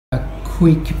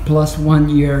quick plus 1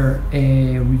 year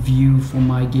review for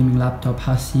my gaming laptop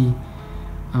Hasee,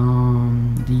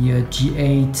 the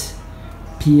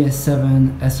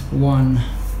G8-KP7S1.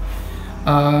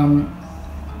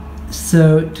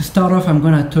 So to start off, I'm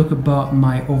gonna talk about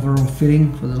my overall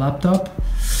feeling for the laptop.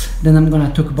 Then I'm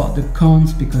gonna talk about the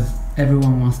cons because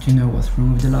everyone wants to know what's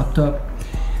wrong with the laptop.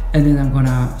 And then I'm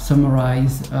gonna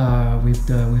summarize with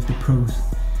the pros.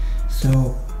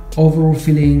 So overall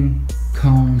feeling,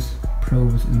 cons,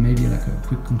 pros, and maybe like a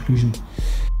quick conclusion.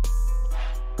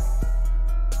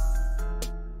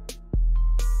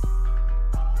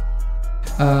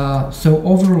 So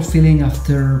overall feeling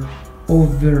after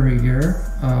over a year,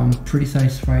 I'm pretty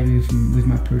satisfied with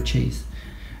my purchase.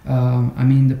 I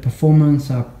mean, the performance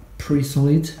are pretty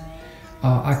solid.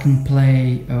 I can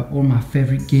play all my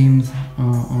favorite games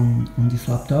on this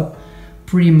laptop,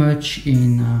 pretty much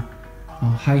in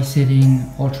high setting,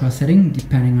 ultra setting,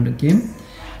 depending on the game.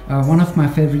 One of my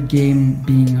favorite game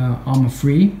being Arma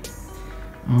 3,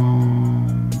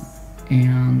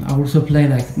 and I also play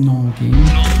like normal games.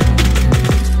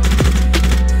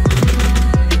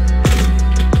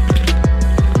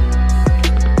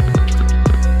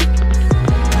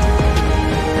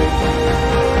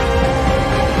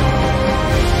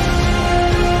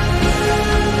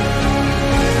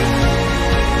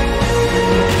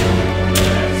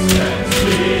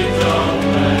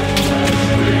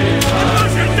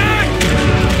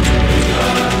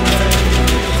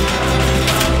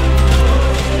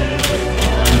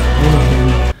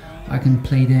 I can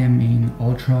play them in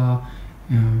ultra,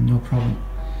 no problem.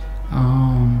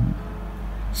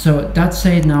 So that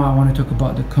said, now I want to talk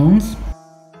about the cons.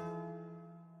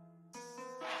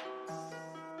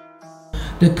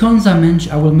 The cons I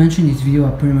will mention in this video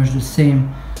are pretty much the same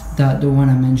that the one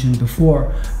I mentioned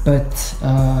before, but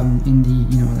in the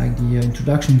like the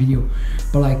introduction video.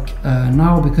 But like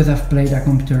now, because I've played that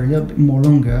computer a little bit more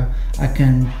longer, I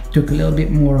can talk a little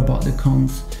bit more about the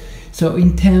cons. So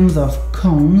in terms of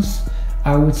cons,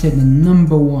 I would say the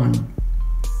number one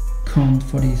con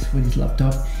for this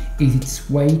laptop is its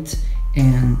weight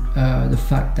and the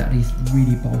fact that it's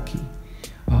really bulky.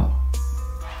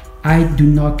 I do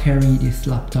not carry this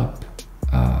laptop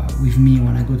with me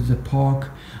when I go to the park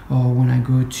or when I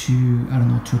go to, I don't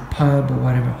know, to a pub or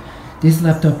whatever. This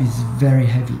laptop is very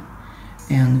heavy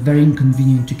and very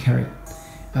inconvenient to carry.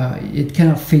 It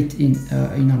cannot fit in,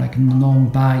 like in a normal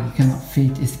bag. It cannot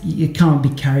fit. It cannot be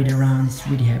carried around. It's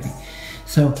really heavy.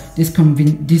 So this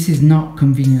is not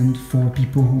convenient for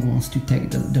people who wants to take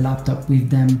the laptop with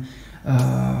them,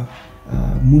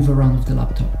 move around with the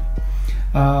laptop.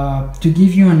 To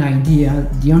give you an idea,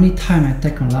 the only time I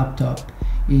take a laptop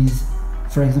is,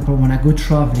 for example, when I go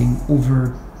traveling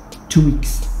over 2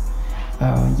 weeks.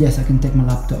 Yes, I can take my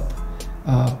laptop.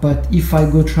 But if I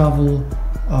go travel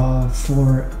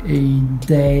for a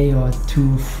day or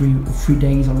 2 or 3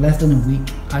 days or less than a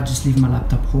week, I just leave my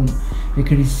laptop home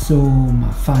because it's so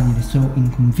fun, it's so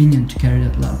inconvenient to carry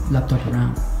that laptop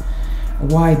around.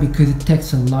 Why? Because it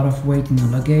takes a lot of weight in your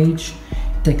luggage,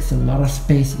 it takes a lot of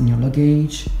space in your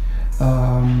luggage.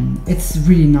 It's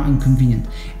really not inconvenient.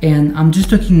 And I'm just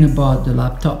talking about the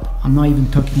laptop. I'm not even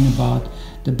talking about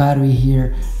the battery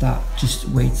here that just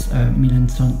weighs a million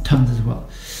tons as well.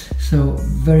 So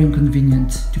very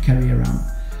inconvenient to carry around.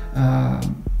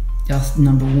 That's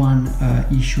number one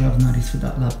issue I've noticed with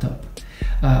that laptop.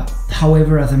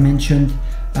 However, as I mentioned,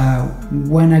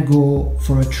 when I go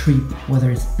for a trip, whether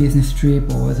it's business trip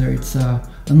or whether it's a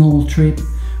normal trip,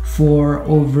 for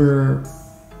over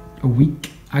a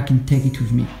week, I can take it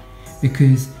with me.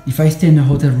 Because if I stay in a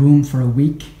hotel room for a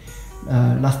week,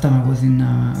 last time I was in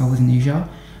Asia,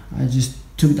 I just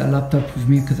took that laptop with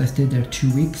me because I stayed there 2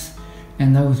 weeks,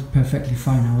 and that was perfectly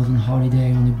fine. I was on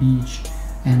holiday on the beach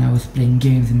and I was playing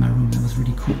games in my room. That was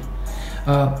really cool.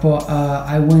 But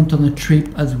I went on a trip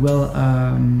as well,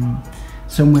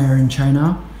 somewhere in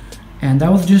China, and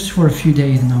that was just for a few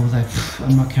days, and I was like,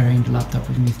 I'm not carrying the laptop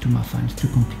with me, it's too much fun, it's too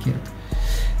complicated.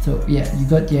 So yeah, you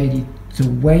got the idea. The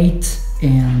weight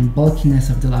and bulkiness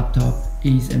of the laptop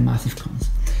is a massive con.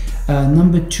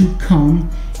 Number two con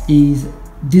is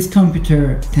this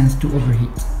computer tends to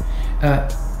overheat.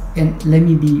 And let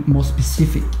me be more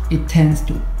specific, it tends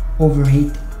to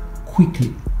overheat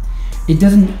quickly. It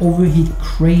doesn't overheat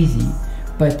crazy,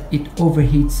 but it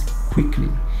overheats quickly.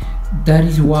 That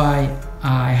is why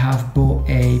I have bought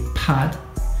a pad.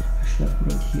 I should have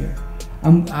put it here.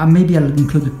 Maybe I'll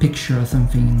include a picture or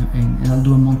something, and I'll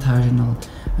do a montage and I'll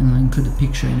include a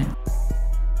picture in it.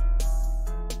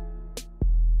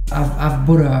 I've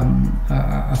bought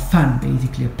a fan,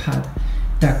 basically a pad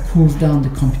that cools down the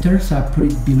computer, so I put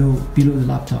it below the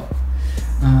laptop.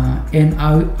 and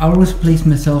I always place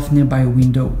myself nearby a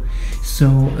window,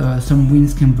 so some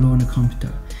winds can blow on the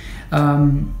computer.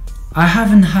 I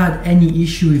haven't had any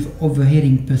issue with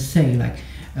overheating per se, like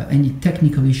any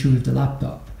technical issue with the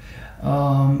laptop.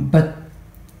 But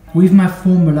with my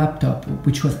former laptop,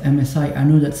 which was MSI, I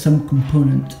know that some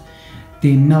component,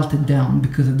 they melted down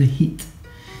because of the heat.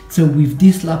 So with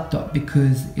this laptop,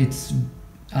 because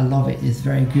I love it, it's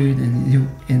very good,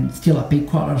 and still I paid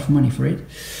quite a lot of money for it.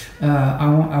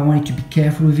 I wanted to be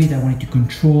careful with it. I wanted to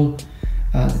control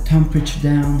the temperature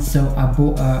down, so I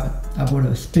bought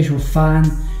a special fan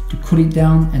to cool it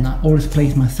down, and I always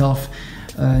place myself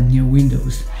near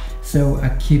windows, so I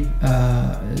keep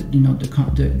the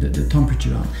temperature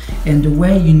down. And the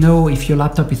way you know if your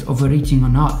laptop is overheating or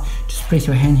not, just place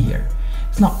your hand here.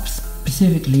 It's not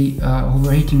specifically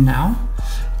overheating now,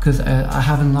 because I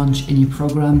haven't launched any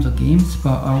programs or games,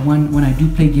 but when I do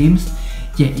play games,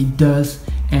 yeah, it does,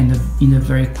 and in a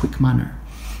very quick manner.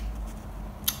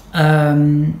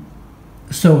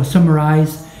 So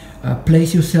summarize,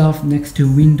 place yourself next to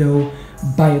a window,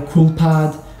 buy a cool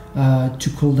pad to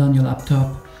cool down your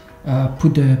laptop,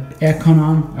 put the aircon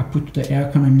on. I put the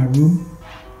aircon in my room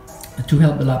to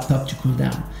help the laptop to cool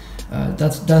down.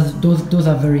 Those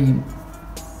are very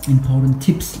important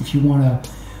tips if you wanna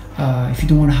if you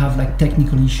don't want to have like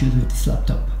technical issues with this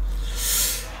laptop.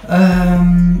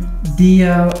 The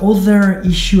other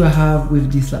issue I have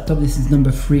with this laptop, this is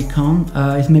number 3 con,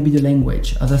 is maybe the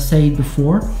language. As I said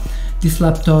before, this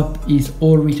laptop is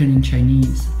all written in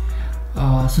Chinese,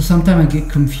 so sometimes I get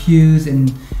confused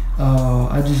and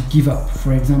I just give up.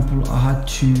 For example,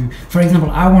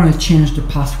 I want to change the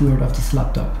password of this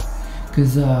laptop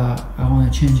because I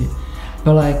want to change it,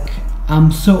 but like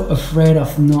I'm so afraid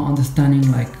of not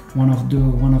understanding like one of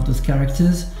those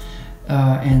characters,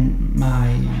 and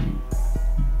my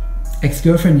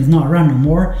ex-girlfriend is not around no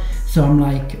more, so I'm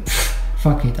like,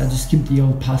 fuck it, I just keep the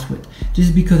old password,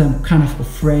 just because I'm kind of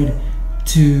afraid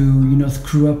to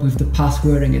screw up with the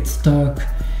password and get stuck,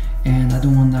 and I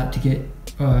don't want that to get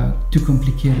too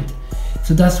complicated.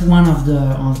 So that's one of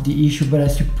the issue. But I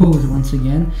suppose, once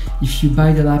again, if you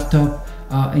buy the laptop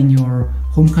in your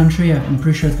home country, I'm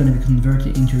pretty sure it's going to be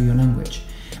converted into your language.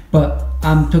 But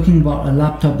I'm talking about a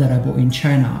laptop that I bought in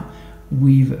China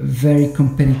with very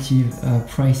competitive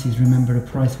prices. Remember, the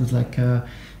price was like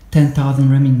 10,000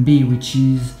 renminbi, which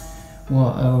is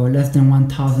less than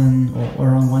 1,000 or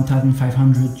around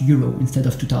 1,500 euro instead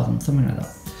of 2,000, something like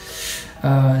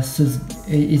that. So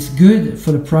it's good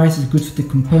for the price, it's good for the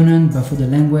component, but for the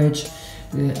language,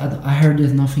 I heard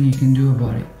there's nothing you can do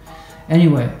about it.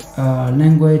 Anyway,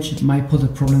 language might pose a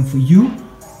problem for you,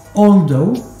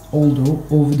 although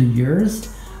over the years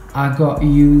I got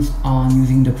used on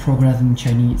using the programs in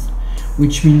Chinese,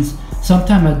 which means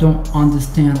sometimes I don't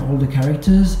understand all the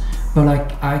characters, but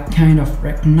like I kind of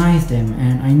recognize them,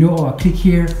 and I know, I click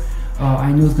here,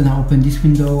 I know it's gonna open this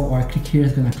window, or I click here,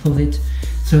 it's gonna close it.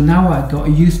 So now I got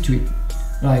used to it,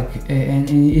 like, and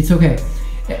it's okay.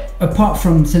 Apart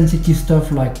from sensitive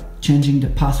stuff like changing the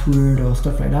password or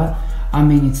stuff like that, I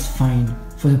mean, it's fine.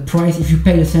 For the price, if you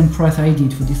pay the same price I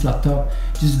did for this laptop,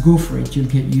 just go for it, you'll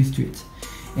get used to it.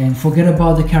 And forget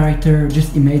about the character,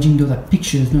 just imagine those are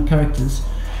pictures, not characters,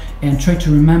 and try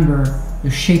to remember the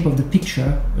shape of the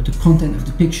picture, or the content of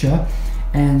the picture,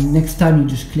 and next time you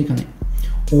just click on it.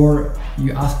 Or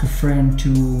you ask a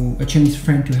Chinese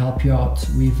friend to help you out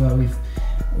with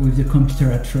the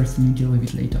computer at first, and you deal with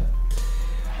it later.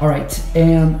 Alright,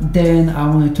 and then I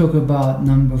want to talk about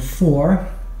number 4,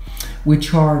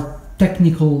 which are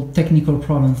technical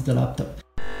problems with the laptop.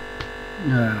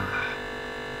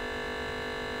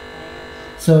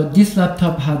 So this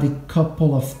laptop had a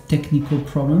couple of technical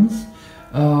problems,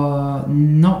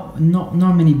 not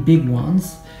many big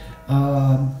ones,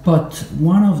 but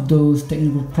one of those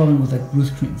technical problems was like blue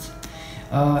screens.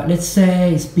 Let's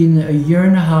say it's been a year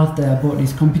and a half that I bought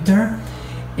this computer,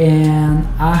 and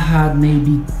I had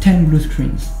maybe 10 blue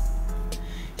screens.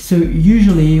 So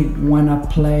usually when I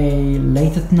play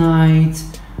late at night,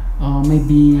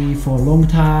 maybe for a long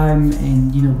time,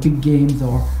 and big games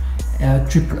or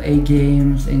AAA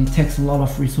games, and it takes a lot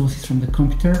of resources from the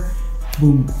computer,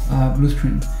 boom, blue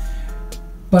screen.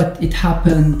 But it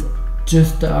happened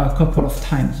just a couple of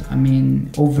times. I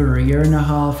mean, over a year and a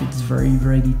half, it's very,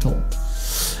 very little.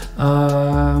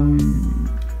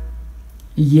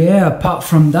 Yeah, apart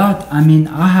from that, I mean,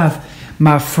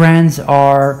 my friends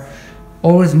are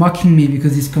always mocking me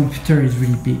because this computer is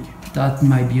really big. That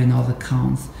might be another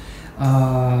cons.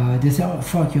 They say, oh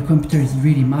fuck, your computer is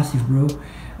really massive, bro.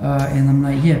 And I'm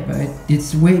like, yeah, but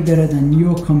it's way better than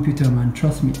your computer, man,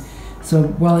 trust me.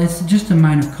 So, well, it's just a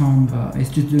minor con, but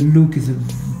it's just the look is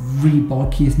really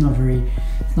bulky. It's not very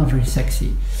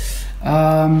sexy.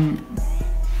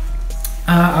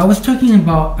 I was talking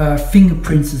about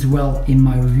fingerprints as well in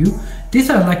my review. This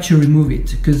I'd like to remove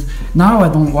it because now I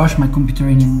don't wash my computer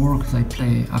anymore because I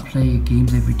play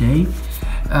games every day.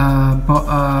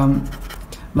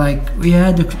 Like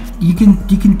yeah, you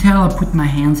can tell I put my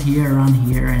hands here around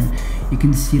here, and you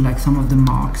can see like some of the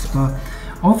marks. But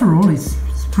overall, it's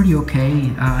pretty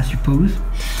okay, I suppose.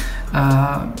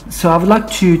 So I would like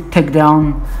to take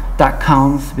down that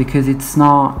counts because it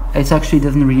actually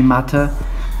doesn't really matter.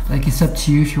 Like it's up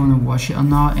to you if you want to wash it or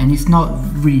not, and it's not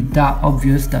really that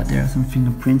obvious that there are some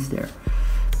fingerprints there.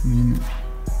 I mean,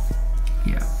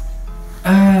 yeah.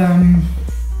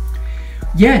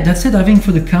 Yeah, that's it. I think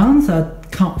for the counts, I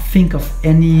can't think of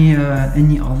any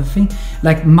other thing.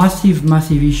 Like massive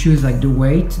issues like the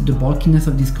weight, the bulkiness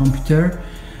of this computer,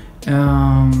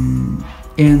 and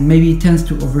maybe it tends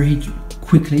to overheat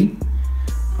quickly.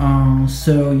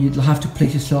 So you'll have to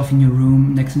place yourself in your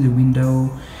room next to the window.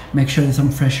 Make sure there's some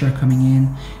fresh air coming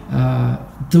in.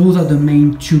 Those are the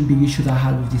main two big issues I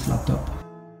had with this laptop.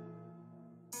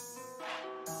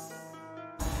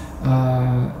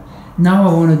 Now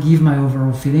I want to give my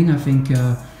overall feeling. I think,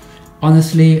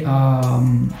 honestly,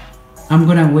 I'm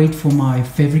gonna wait for my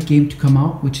favorite game to come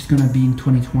out, which is gonna be in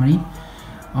 2020.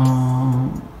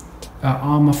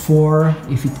 Arma 4,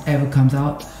 if it ever comes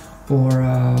out, or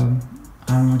I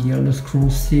don't know, the Elder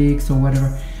Scrolls 6 or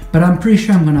whatever. But I'm pretty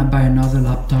sure I'm gonna buy another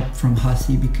laptop from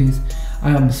Hasee because I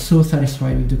am so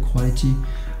satisfied with the quality.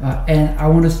 And I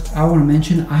want to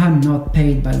mention I am not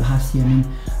paid by Hasee. I mean,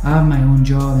 I have my own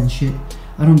job and shit.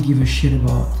 I don't give a shit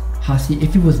about Hasee.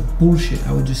 If it was bullshit,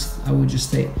 I would just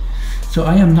say it. So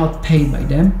I am not paid by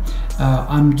them.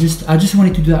 I just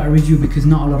wanted to do that review because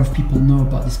not a lot of people know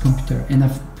about this computer, and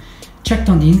I've checked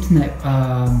on the internet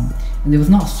and there was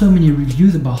not so many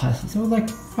reviews about Hasee. So I was like,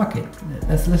 fuck it,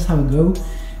 let's have a go.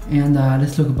 And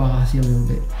let's talk about Hasee a little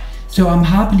bit. So I'm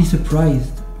happily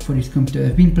surprised for this computer.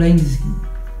 I've been playing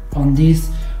on this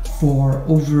for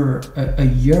over a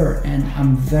year, and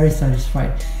I'm very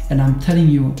satisfied. And I'm telling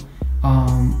you,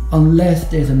 unless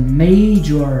there's a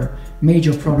major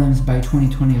problems by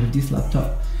 2020 with this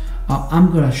laptop,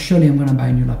 I'm gonna buy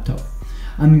a new laptop.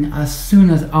 I mean, as soon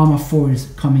as Arma 4 is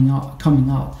coming out, I'm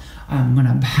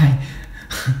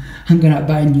gonna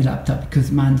buy a new laptop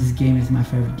because man, this game is my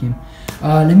favorite game.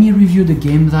 Let me review the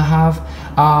games I have.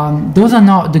 Those are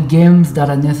not the games that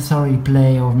I necessarily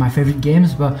play or my favorite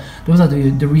games, but those are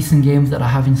the recent games that I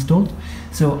have installed.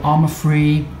 So Arma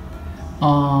 3,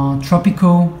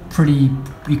 Tropico,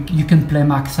 you can play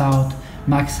max out.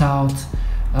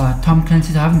 Tom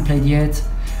Clancy's I haven't played yet.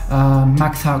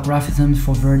 Max out graphisms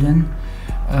for Verdun.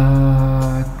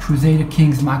 Crusader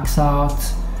Kings max out.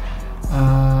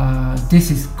 This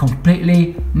is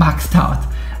completely maxed out.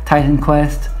 Titan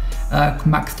Quest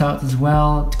maxed out as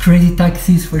well. Crazy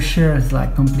Taxis for sure is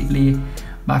like completely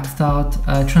maxed out.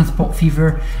 Transport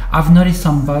Fever, I've noticed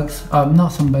some bugs, some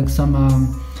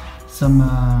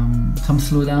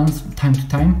slowdowns time to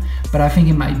time, but I think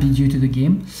it might be due to the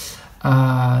game.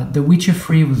 The Witcher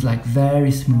 3 was like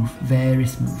very smooth,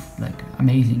 like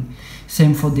amazing.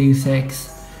 Same for Deus Ex,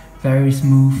 very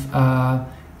smooth.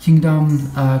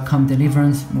 Kingdom Come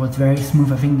Deliverance was very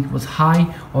smooth. I think it was high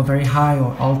or very high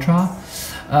or ultra.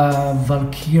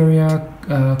 Valkyria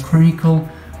Chronicle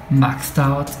maxed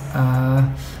out.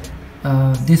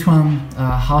 This one,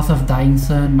 House of Dying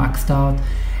Sun maxed out.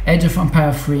 Age of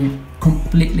Empire 3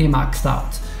 completely maxed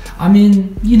out. I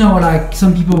mean, you know, like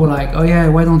some people were like, oh yeah,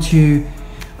 why don't you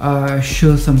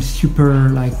show some super,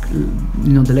 like,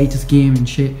 you know, the latest game and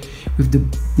shit with the,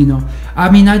 you know, I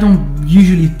mean, I don't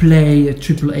usually play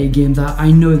AAA games.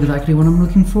 I know exactly what I'm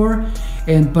looking for,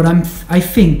 but I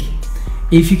think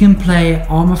if you can play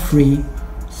Arma 3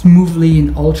 smoothly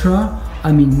in Ultra,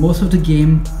 I mean, most of the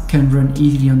game can run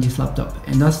easily on this laptop,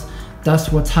 and that's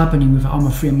what's happening with Arma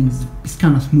 3. I mean, it's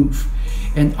kind of smooth,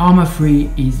 and Arma 3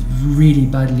 is really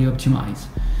badly optimized.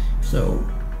 So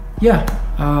yeah,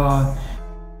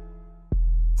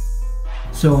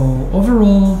 so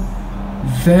overall,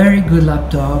 very good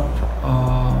laptop.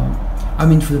 I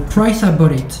mean, for the price I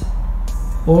bought it,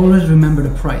 always remember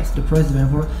the price. The price is very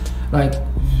important. Like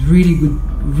really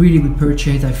good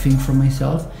purchase, I think, for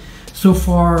myself. So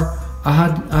far,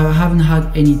 I haven't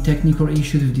had any technical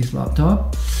issues with this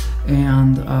laptop,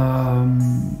 and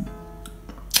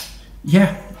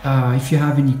yeah, if you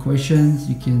have any questions,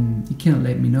 you can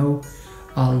let me know.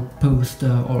 I'll post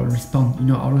or respond. You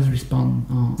know, I'll always respond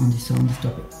on this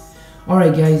topic. All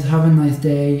right, guys, have a nice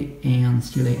day and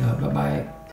see you later. Bye bye.